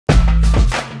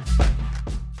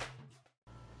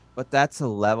but that's a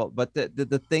level. But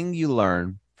the thing you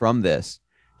learn from this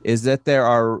is that there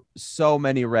are so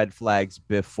many red flags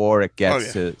before it Oh gets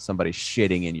yeah, to somebody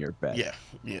shitting in your bed yeah,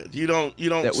 yeah. You don't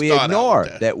that we start out with ignore,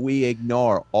 that. that we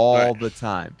ignore Right. all the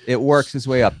time. It works its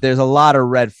way up. There's a lot of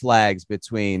red flags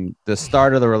between the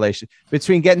start of the relation,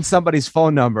 between getting somebody's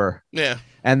phone number Yeah.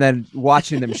 and then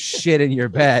watching them shit in your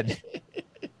bed.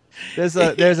 There's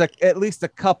at least a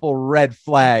couple red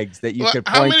flags that you Well, could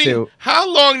point to How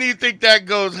long do you think that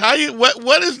goes?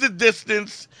 What is the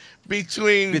distance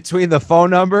between between the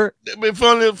phone number,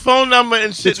 the phone number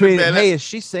and shit in between the hey, is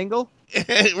she single?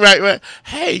 bed? Right.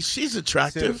 Hey, she's To,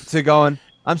 attractive. to going,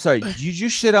 I'm sorry, did you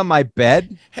shit on my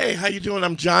bed? Hey, how you doing?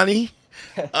 I'm Johnny.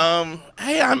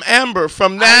 Hey, I'm Amber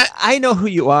from that. I know who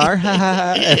you are.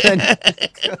 And then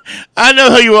I know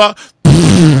who you are.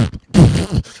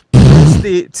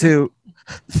 the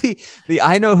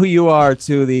I know who you are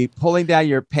to the pulling down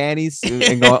your panties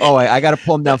and going, oh, I got to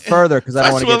pull them down further because I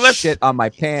don't want to get shit on my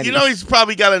panties. You know, he's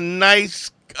probably got a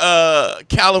nice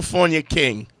California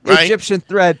king, right? Egyptian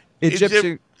thread,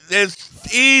 Egyptian There's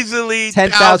easily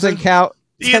 10,000 count,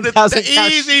 either 10,000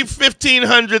 count. easy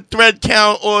 1,500 thread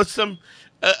count or some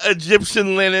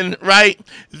Egyptian linen, right?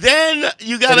 Then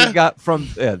you That he gotta. got from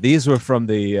these were from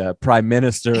the Prime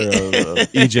Minister of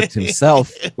Egypt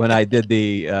himself when I did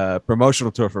the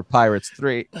promotional tour for Pirates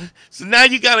 3. So now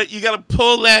you gotta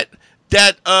pull that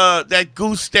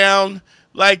goose down,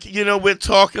 like we're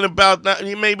talking about now,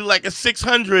 maybe like a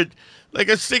 600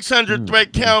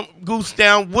 thread count goose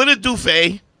down with a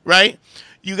duvet, right?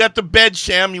 You got the bed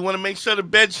sham. You want to make sure the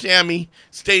bed chamois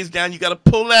stays down. You got to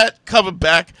pull that cover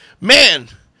back. Man,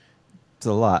 It's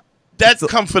a lot. that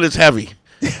comfort is heavy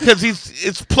because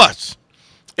it's plush.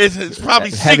 It's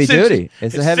probably Heavy 6 inches. duty.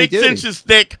 It's a heavy 6 duty. inches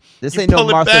thick. This You ain't no pull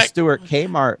it Martha back. Stewart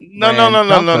Kmart. No, brand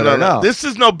comforter, no. This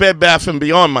is no Bed Bath and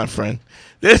Beyond, my friend.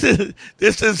 This is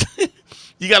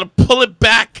you got to pull it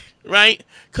back, right?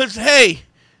 Because hey,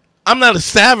 I'm not a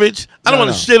savage. I don't want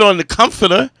to shit on the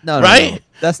comforter, right? No.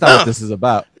 That's not what this is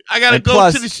about. I gotta And go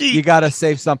plus, to the sheet. You gotta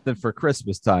save something for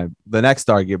Christmas time. The next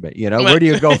argument, Right. where do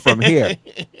you go from here?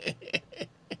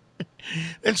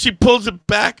 And she pulls it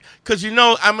back because I'm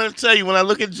gonna tell you, when I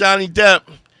look at Johnny Depp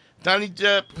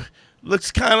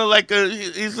looks kind of like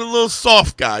he's a little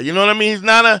soft guy. You know what I mean? He's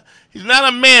not a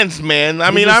man's man.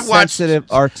 He's a sensitive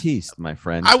artiste, my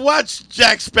friend. I watched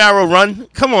Jack Sparrow run.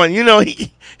 Come on,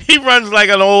 he runs like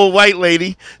an old white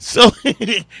lady. So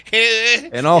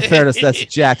In all fairness, that's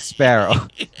Jack Sparrow.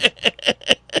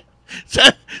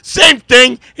 same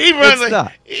thing. He runs It's like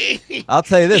not. I'll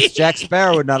tell you this: Jack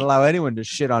Sparrow would not allow anyone to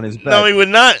shit on his bed. No, he would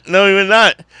not.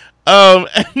 And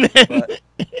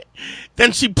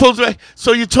then she pulls back.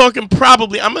 So you're talking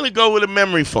probably. I'm gonna go with a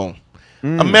memory foam,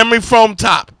 a memory foam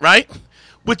top, right?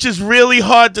 Which is really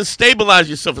hard to stabilize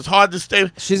yourself. It's hard to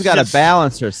stay. She's got to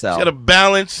balance herself. She's got to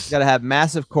balance. She's got to have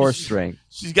massive core strength.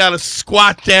 She's got to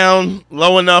squat down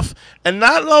low enough and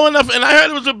not low enough. And I heard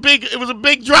it was a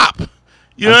big drop.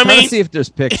 You know what I mean? Trying to see if there's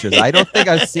pictures. I don't think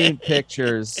I've seen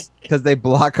pictures because they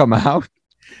block them out,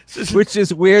 which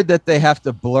is weird that they have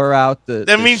to blur out the.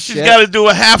 That means she's got to do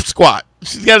a half squat.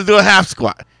 She's got to do a half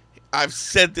squat. I've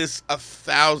said this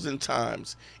 1,000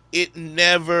 times. It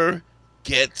never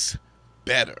gets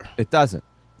better. It doesn't.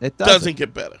 It doesn't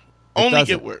get better. Only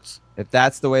get worse. If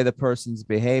that's the way the person's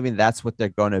behaving, that's what they're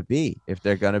going to be. If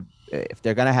they're going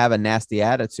to have a nasty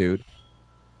attitude,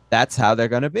 that's how they're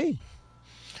going to be.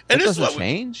 And it this doesn't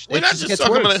change. We're not just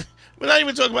talking about. We're not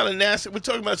even talking about a nasty. We're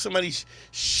talking about somebody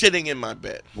shitting in my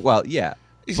bed. Well, yeah.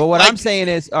 But what I'm saying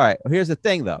is, all right. Here's the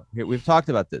thing, though. We've talked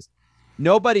about this.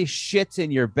 Nobody shits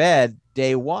in your bed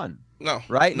day one. No.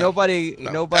 Right? No, Nobody.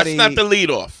 That's not the lead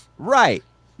off. Right.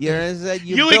 You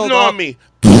ignore me.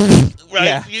 Right?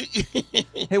 Yeah.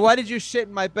 Hey, why did you shit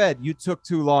in my bed? You took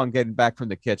too long getting back from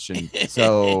the kitchen,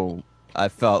 so I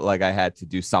felt like I had to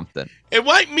do something. It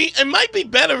might be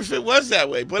better if it was that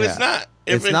way, but it's not.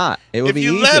 It's not. It would be if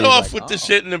you easy. let off with the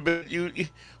shit in the bed,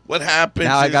 what happens?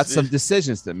 Now I got some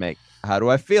decisions to make. How do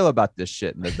I feel about this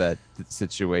shit in the bed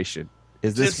situation?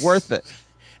 Is this worth it?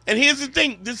 And here's the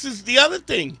thing. This is the other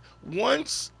thing.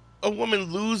 Once a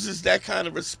woman loses that kind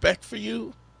of respect for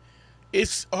you,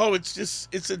 it's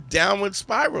a downward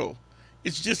spiral.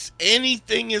 It's just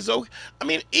anything is okay. I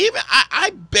mean, even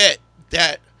I bet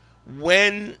that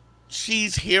when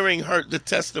she's hearing the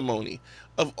testimony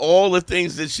of all the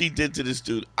things that she did to this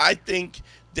dude, I think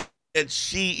that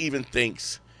she even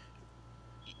thinks,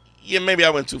 yeah, maybe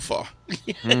I went too far.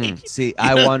 See,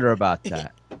 I wonder about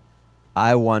that.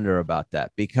 I wonder about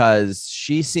that because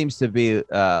she seems to be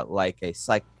like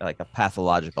a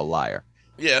pathological liar.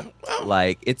 Yeah, well,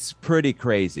 like it's pretty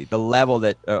crazy the level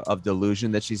of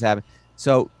delusion that she's having.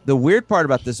 So the weird part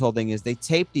about this whole thing is they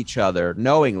taped each other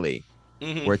knowingly.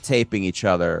 Were taping each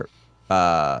other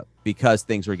because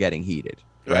things were getting heated,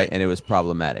 right? And it was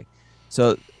problematic.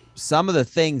 So some of the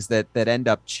things that end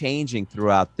up changing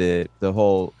throughout the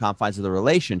whole confines of the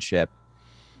relationship,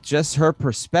 just her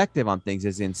perspective on things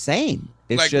is insane.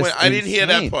 It's like just when I didn't hear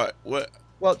that part. What?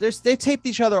 Well, they taped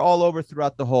each other all over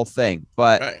throughout the whole thing,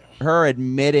 but her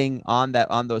admitting on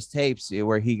those tapes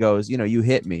where he goes, you know, you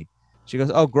hit me. She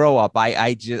goes, oh, grow up.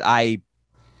 I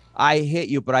hit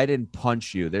you, but I didn't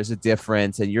punch you. There's a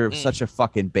difference, and you're such a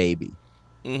fucking baby,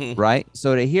 right?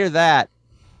 So to hear that,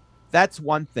 that's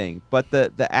one thing. But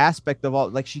the aspect of all,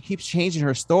 like, she keeps changing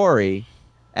her story,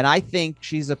 and I think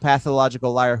she's a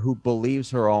pathological liar who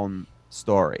believes her own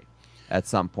story at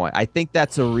some point. I think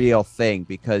that's a real thing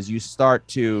because you start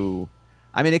to,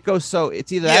 I mean, it goes so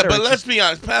it's either that or but let's be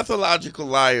honest, pathological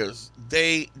liars,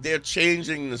 they're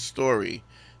changing the story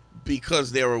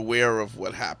because they're aware of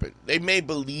what happened. They may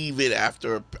believe it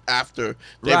after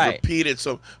they've repeated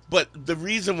so, but the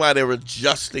reason why they're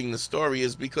adjusting the story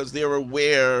is because they're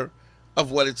aware of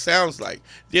what it sounds like.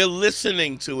 They're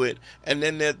listening to it, and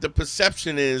then the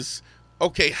perception is,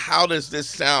 okay, how does this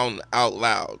sound out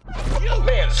loud?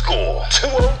 Man School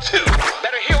 202.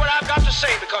 Better hear what I've got to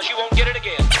say because you won't get it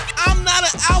again. I'm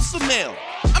not an alpha male.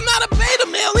 I'm not a beta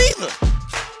male either.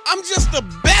 I'm just a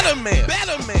better man.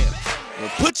 Well,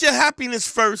 put your happiness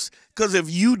first, because if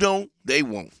you don't, they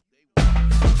won't.